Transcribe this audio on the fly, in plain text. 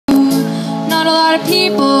not a lot of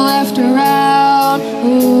people left around.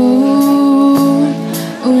 Ooh,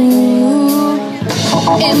 ooh.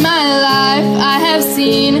 In my life I have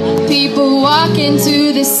seen people walk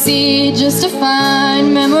into the sea just to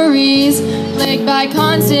find memories plagued by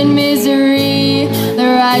constant misery,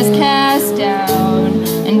 their eyes cast down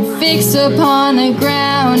and fixed upon the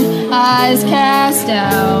ground, eyes cast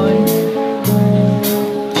down.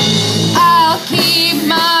 I'll keep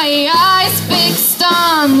my eyes fixed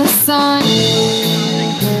on the sun.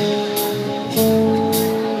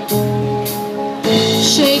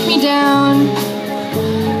 Shake me down,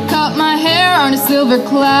 cut my hair on a silver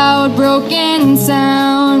cloud, broken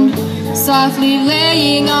sound, softly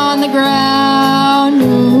laying on the ground.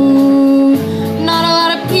 Ooh, not a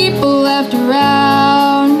lot of people left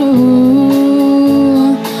around.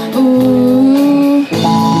 Ooh, ooh.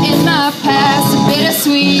 In my past, a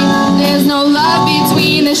bittersweet, there's no love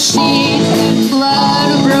between the sheets,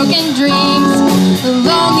 blood of broken dreams, the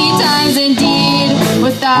lonely times indeed,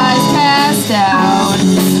 with eyes cast down,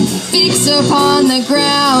 fixed upon the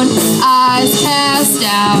ground, eyes cast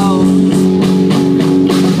down.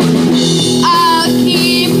 I'll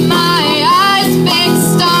keep my eyes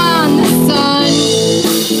fixed on the sun.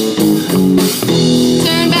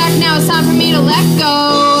 Turn back now, it's time for me to let go.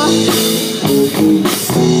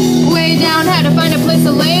 Way down, had to find a place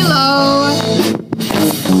to lay low.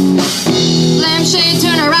 Lampshade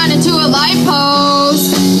turn around into a light post.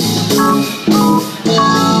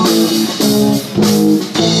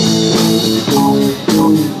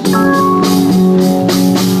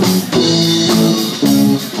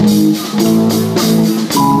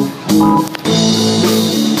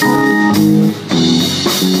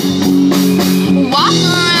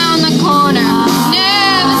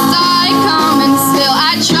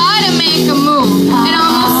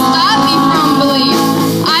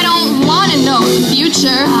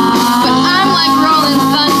 But I'm like rolling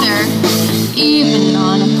thunder, even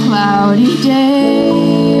on a cloudy day,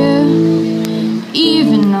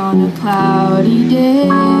 even on a cloudy day,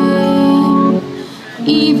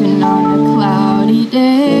 even on a cloudy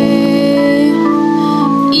day,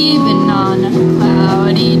 even on a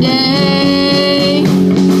cloudy day, even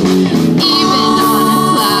on a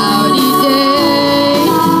cloudy day,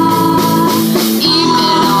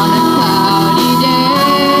 even on a cloudy day.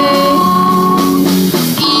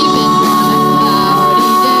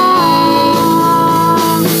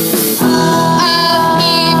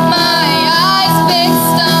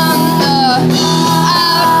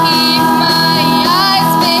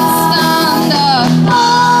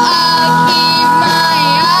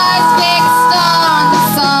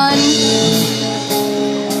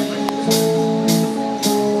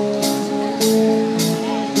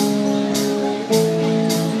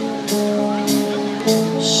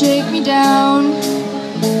 Shake me down,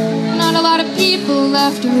 not a lot of people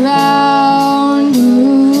left around.